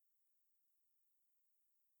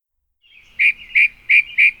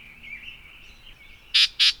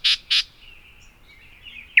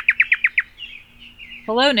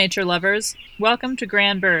Hello, nature lovers. Welcome to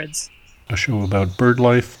Grand Birds, a show about bird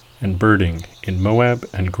life and birding in Moab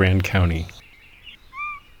and Grand County.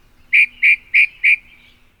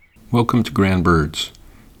 Welcome to Grand Birds.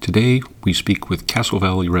 Today we speak with Castle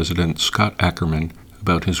Valley resident Scott Ackerman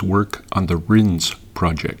about his work on the RINS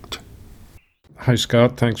project. Hi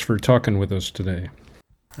Scott, thanks for talking with us today.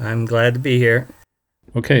 I'm glad to be here.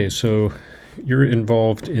 Okay, so you're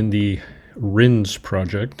involved in the RINS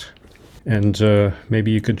project, and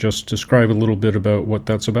maybe you could just describe a little bit about what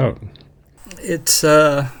that's about. It's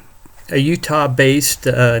a Utah-based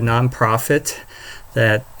nonprofit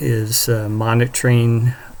that is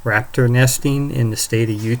monitoring raptor nesting in the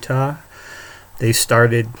state of Utah. They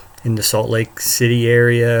started in the Salt Lake City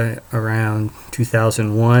area around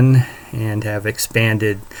 2001 and have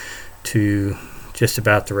expanded to just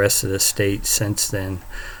about the rest of the state since then.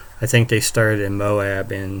 I think they started in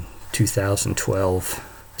Moab in 2012.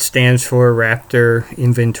 It stands for Raptor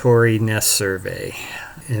Inventory Nest Survey.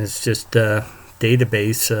 And it's just a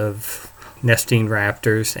database of nesting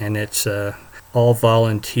raptors, and it's a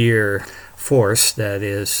all-volunteer force that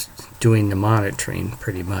is doing the monitoring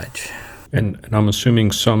pretty much. And I'm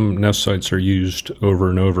assuming some nest sites are used over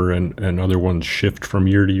and over and other ones shift from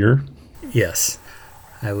year to year? Yes.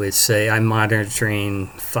 I would say I'm monitoring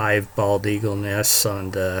 5 bald eagle nests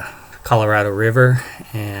on the Colorado River,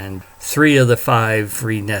 and 3 of the 5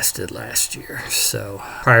 re-nested last year. So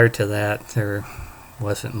prior to that, there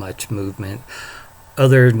wasn't much movement.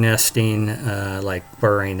 Other nesting, like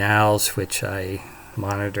burrowing owls, which I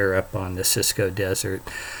monitor up on the Cisco Desert,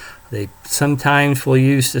 they sometimes will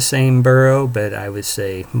use the same burrow, but I would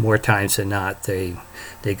say more times than not they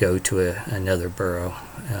go to another burrow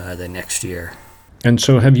the next year. And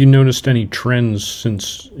so have you noticed any trends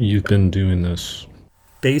since you've been doing this?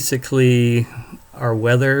 Basically, our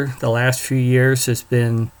weather the last few years has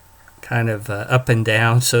been kind of up and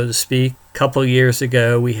down, so to speak. A couple years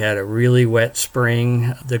ago, we had a really wet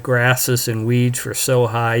spring. The grasses and weeds were so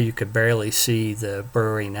high you could barely see the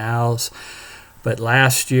burrowing owls. But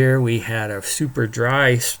last year, we had a super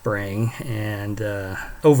dry spring, and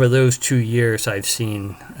over those 2 years, I've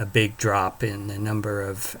seen a big drop in the number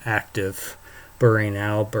of active burrowing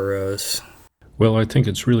owl burrows. Well, I think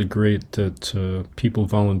it's really great that people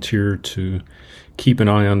volunteer to keep an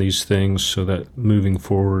eye on these things so that moving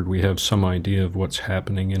forward we have some idea of what's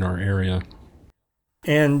happening in our area.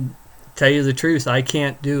 And tell you the truth, I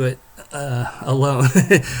can't do it alone.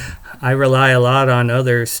 I rely a lot on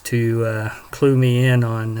others to clue me in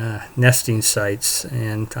on nesting sites,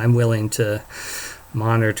 and I'm willing to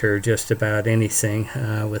monitor just about anything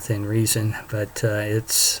within reason. But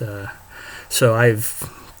it's so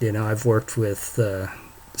I've worked with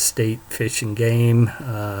State Fish and Game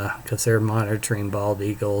because they're monitoring bald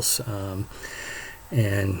eagles,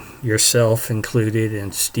 and yourself included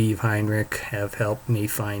and Steve Heinrich have helped me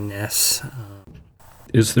find nests.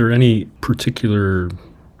 Is there any particular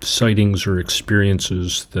sightings or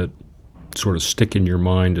experiences that sort of stick in your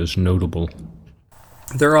mind as notable?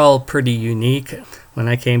 They're all pretty unique. When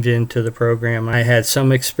I came into the program, I had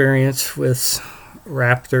some experience with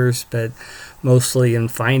raptors, but mostly in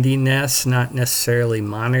finding nests, not necessarily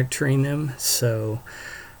monitoring them. So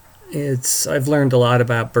I've learned a lot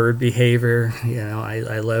about bird behavior.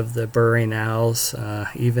 I love the burrowing owls.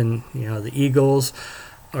 Even the eagles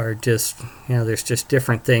are just there's just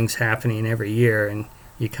different things happening every year, and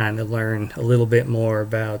you kind of learn a little bit more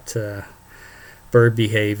about bird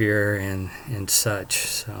behavior and such.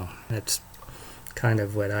 So that's kind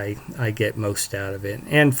of what I get most out of it,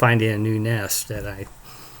 and finding a new nest that I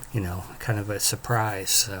kind of a surprise.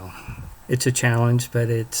 So it's a challenge, but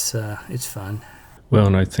it's fun. Well,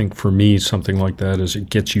 and I think for me, something like that is it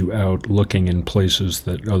gets you out looking in places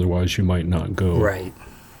that otherwise you might not go. Right.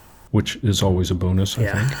 Which is always a bonus, I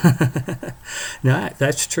think. No,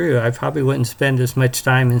 that's true. I probably wouldn't spend as much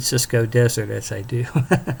time in Cisco Desert as I do.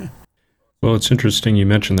 Well, it's interesting you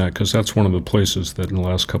mentioned that because that's one of the places that in the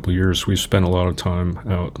last couple of years we've spent a lot of time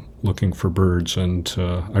out looking for birds, and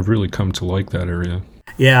I've really come to like that area.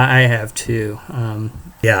 Yeah, I have too.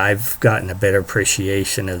 I've gotten a better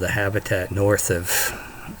appreciation of the habitat north of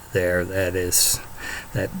there. That is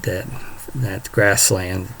that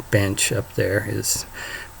grassland bench up there is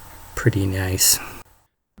pretty nice.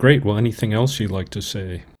 Great. Well, anything else you'd like to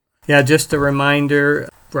say? Yeah, just a reminder,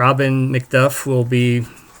 Robin McDuff will be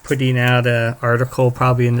putting out an article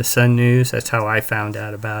probably in the Sun News. That's how I found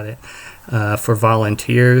out about it. For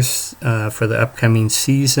volunteers for the upcoming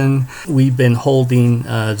season. We've been holding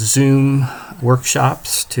Zoom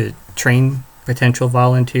workshops to train potential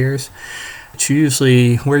volunteers.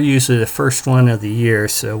 We're usually the first one of the year,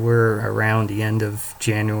 so we're around the end of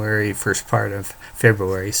January, first part of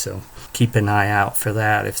February, so keep an eye out for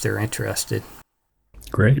that if they're interested.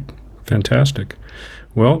 Great. Fantastic.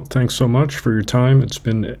 Well, thanks so much for your time. It's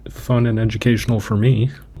been fun and educational for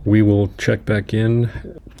me. We will check back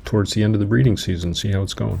in towards the end of the breeding season, see how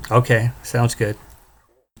it's going. Okay, sounds good.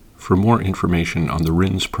 For more information on the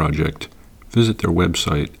RINS project, visit their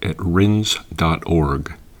website at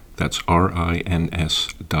rins.org. That's RINS.org.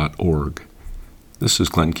 This is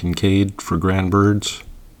Glenn Kincaid for Grand Birds.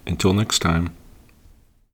 Until next time.